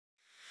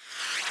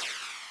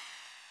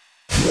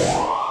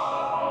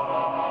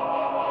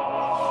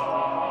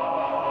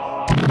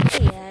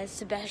Hey guys,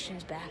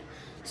 Sebastian's back.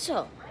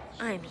 So,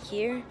 I'm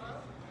here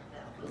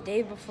the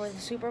day before the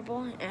Super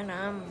Bowl, and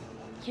I'm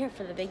here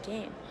for the big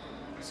game.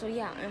 So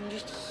yeah, I'm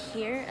just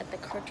here at the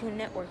Cartoon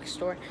Network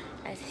store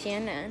at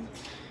CNN,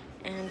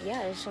 and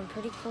yeah, there's some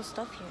pretty cool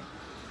stuff here.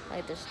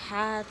 Like there's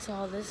hats,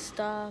 all this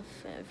stuff,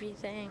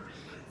 everything.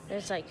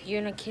 There's like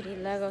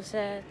Unikitty Lego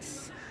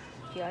sets.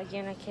 If you like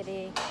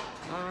Unikitty,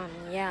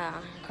 yeah,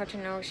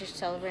 Cartoon Network's just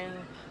celebrating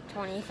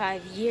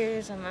 25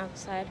 years. I'm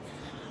outside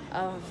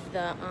of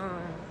the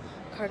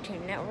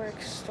Cartoon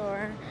Network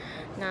store.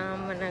 Now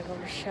I'm gonna go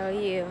show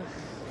you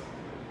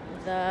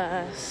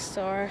the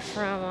store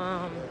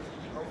for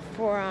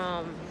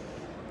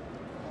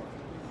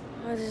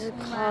what is it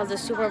called? The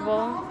Super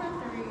Bowl.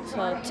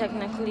 So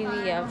technically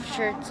we have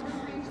shirts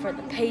for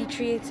the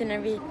Patriots and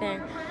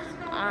everything.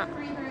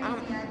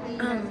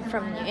 I'm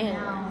from New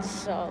England,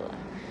 so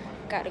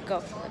gotta go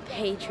for the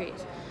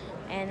Patriots.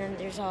 And then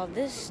there's all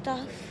this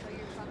stuff.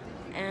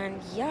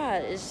 And yeah,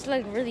 it's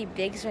like really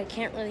big, so I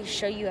can't really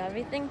show you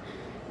everything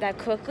that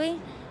quickly,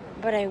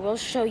 but I will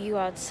show you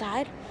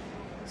outside.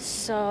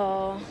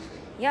 So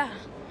yeah,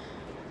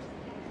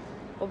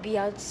 we'll be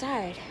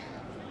outside.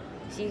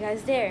 See you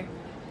guys there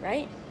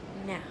right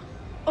now.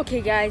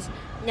 Okay guys,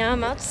 now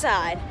I'm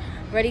outside,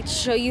 ready to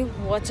show you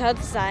what's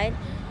outside.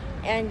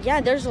 And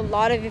yeah, there's a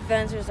lot of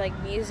events. There's like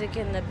music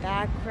in the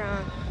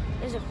background.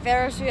 There's a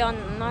Ferris wheel.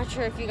 I'm not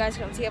sure if you guys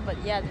can see it, but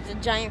yeah, there's a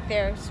giant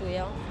Ferris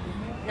wheel.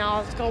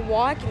 Now let's go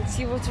walk and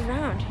see what's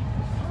around.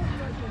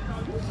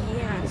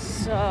 Yeah,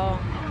 so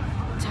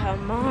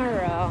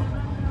tomorrow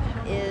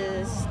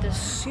is the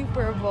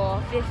Super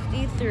Bowl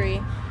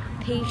 53,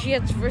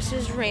 Patriots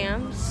versus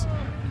Rams.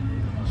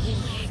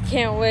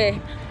 Can't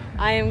wait.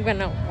 I am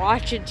gonna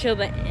watch it till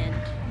the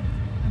end.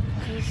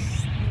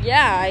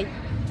 Yeah, I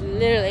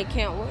literally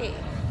can't wait.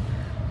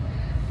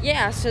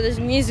 Yeah, so there's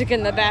music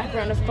in the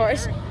background, of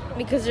course,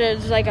 because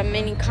there's like a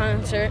mini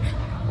concert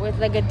with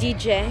like a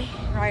DJ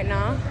right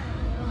now.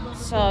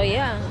 So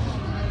yeah,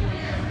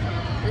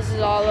 this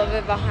is all of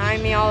it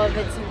behind me, all of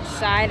it's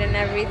inside and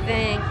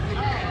everything.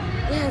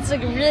 Yeah, it's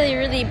like really,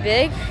 really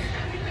big.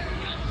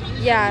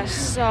 Yeah,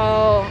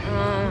 so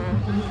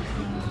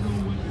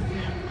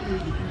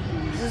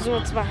this is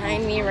what's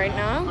behind me right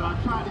now.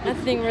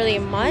 Nothing really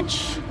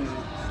much,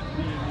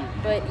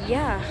 but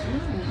yeah.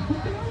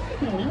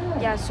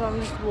 Yeah, so I'm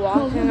just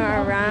walking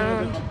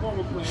around,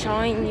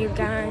 showing you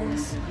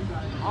guys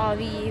all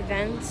the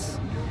events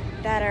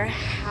that are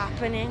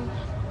happening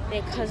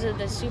because of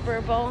the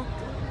Super Bowl.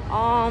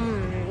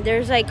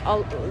 There's like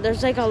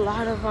a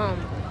lot of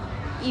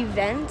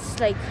events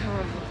like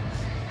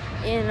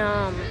in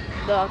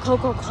the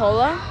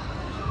Coca-Cola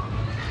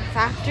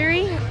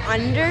factory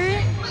under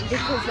it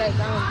because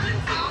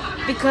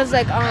because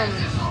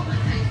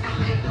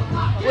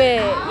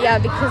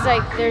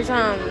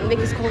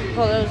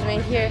Coca-Cola was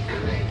made here,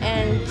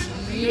 and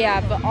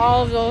yeah, but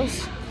all of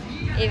those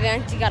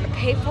events you gotta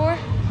pay for,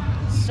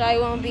 so I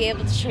won't be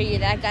able to show you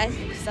that, guys,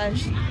 because I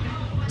just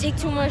take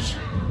too much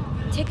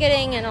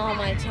ticketing and all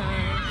my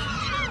time,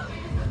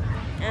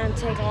 and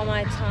take all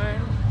my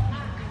time.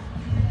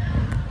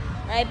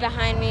 Right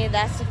behind me,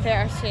 that's the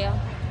Ferris wheel.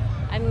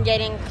 I'm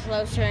getting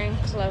closer and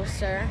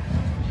closer.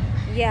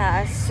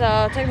 Yeah,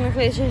 so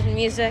technically it's just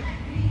music.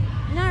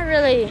 Not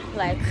really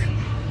like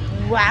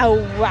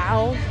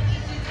wow.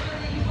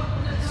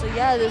 So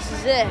yeah, this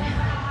is it.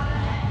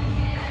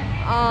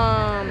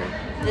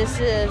 This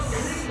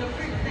is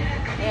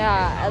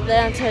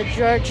Atlanta,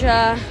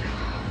 Georgia.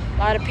 A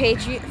lot of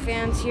Patriot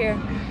fans here.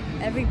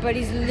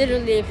 Everybody's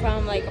literally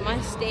from like my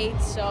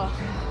state, so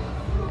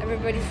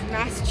everybody's from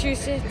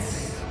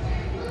Massachusetts.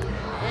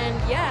 And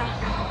yeah,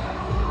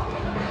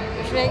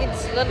 just making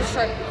this little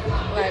short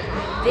like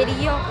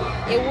video.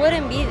 It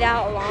wouldn't be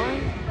that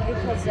long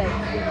because like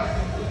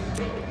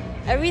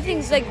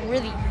everything's like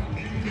really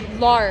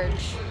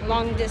large,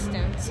 long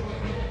distance.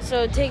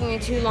 So it'd take me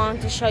too long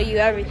to show you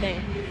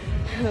everything.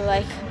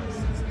 Like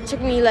it took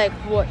me like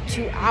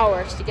 2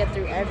 hours to get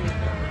through everything.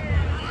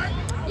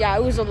 Yeah,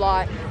 it was a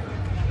lot.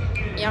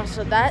 Yeah,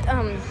 so that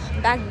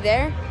back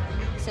there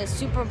says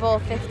Super Bowl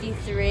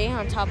 53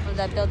 on top of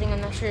that building.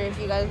 I'm not sure if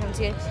you guys can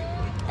see it.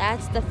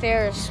 That's the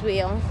Ferris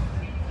wheel.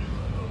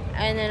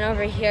 And then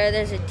over here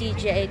there's a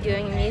DJ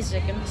doing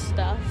music and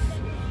stuff.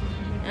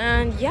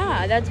 And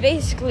yeah, that's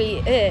basically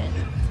it.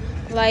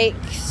 Like,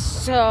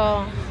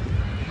 so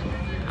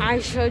I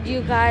showed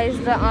you guys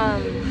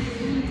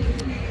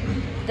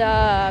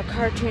the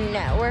Cartoon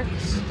Network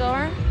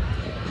store.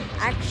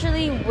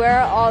 Actually,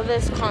 where all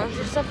this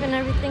concert stuff and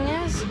everything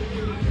is,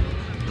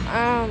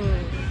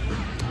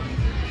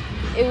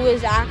 it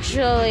was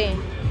actually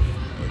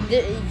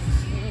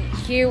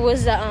here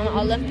was the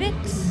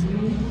Olympics,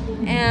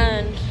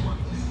 and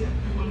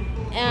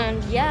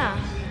yeah,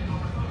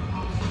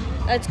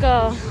 let's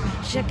go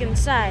check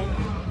inside.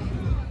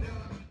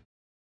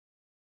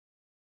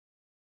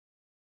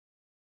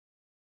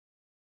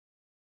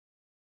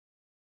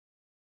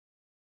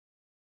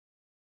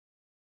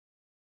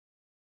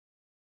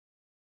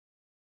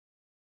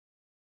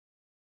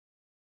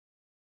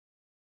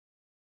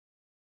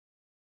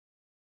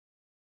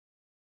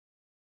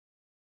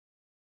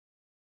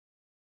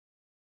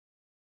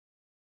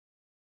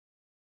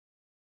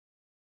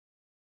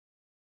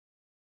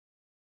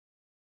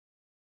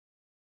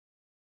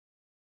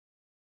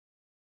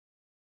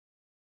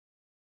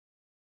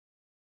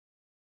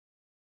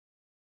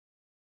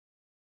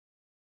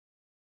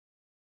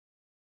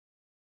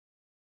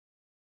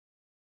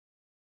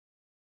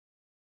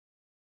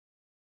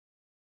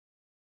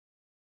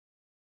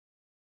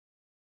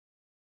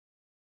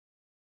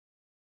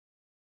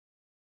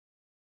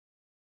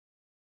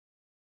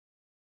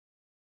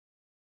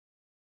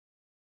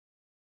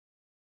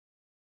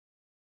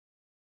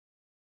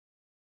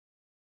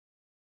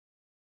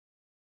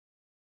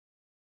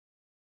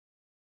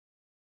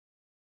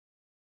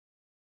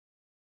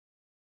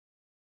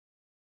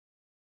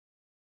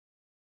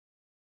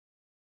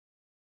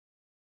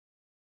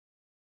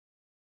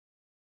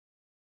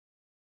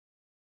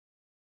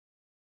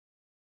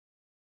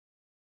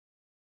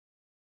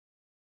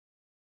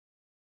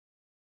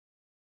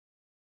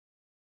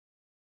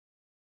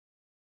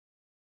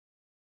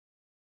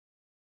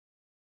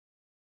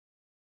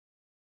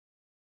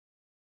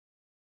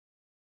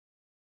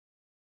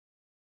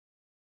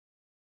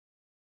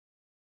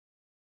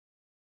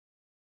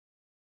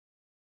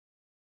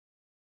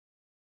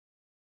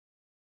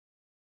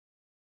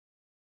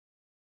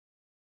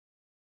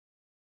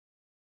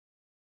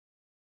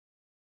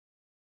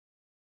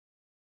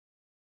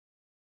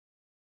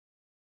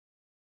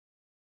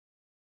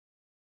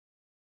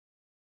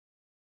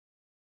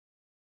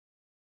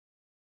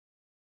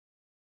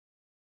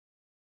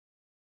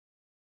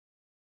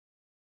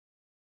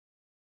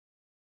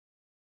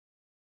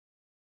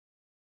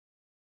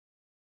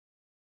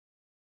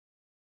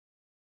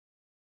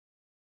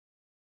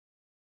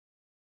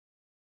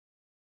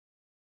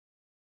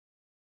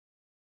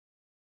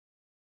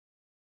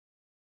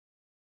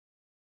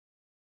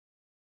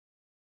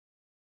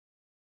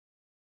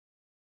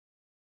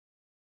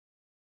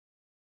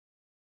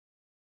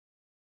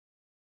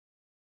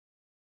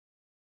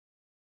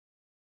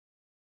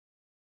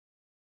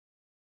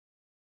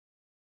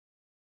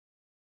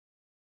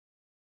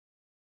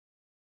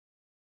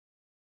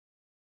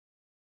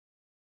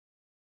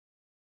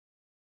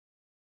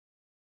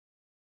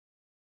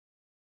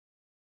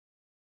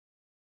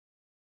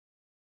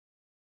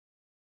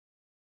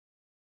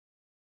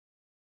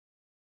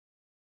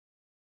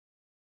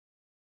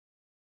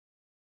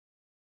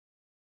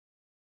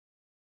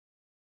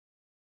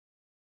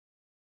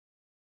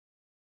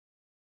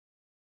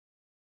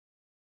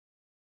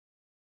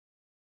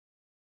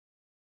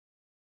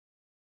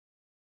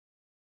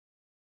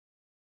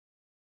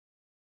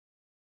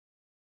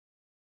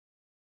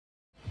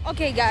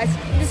 Okay, guys,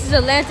 this is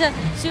Atlanta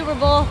Super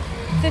Bowl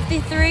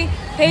 53,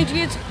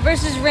 Patriots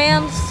versus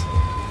Rams.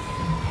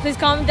 Please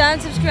comment down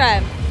and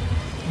subscribe.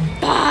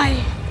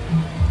 Bye.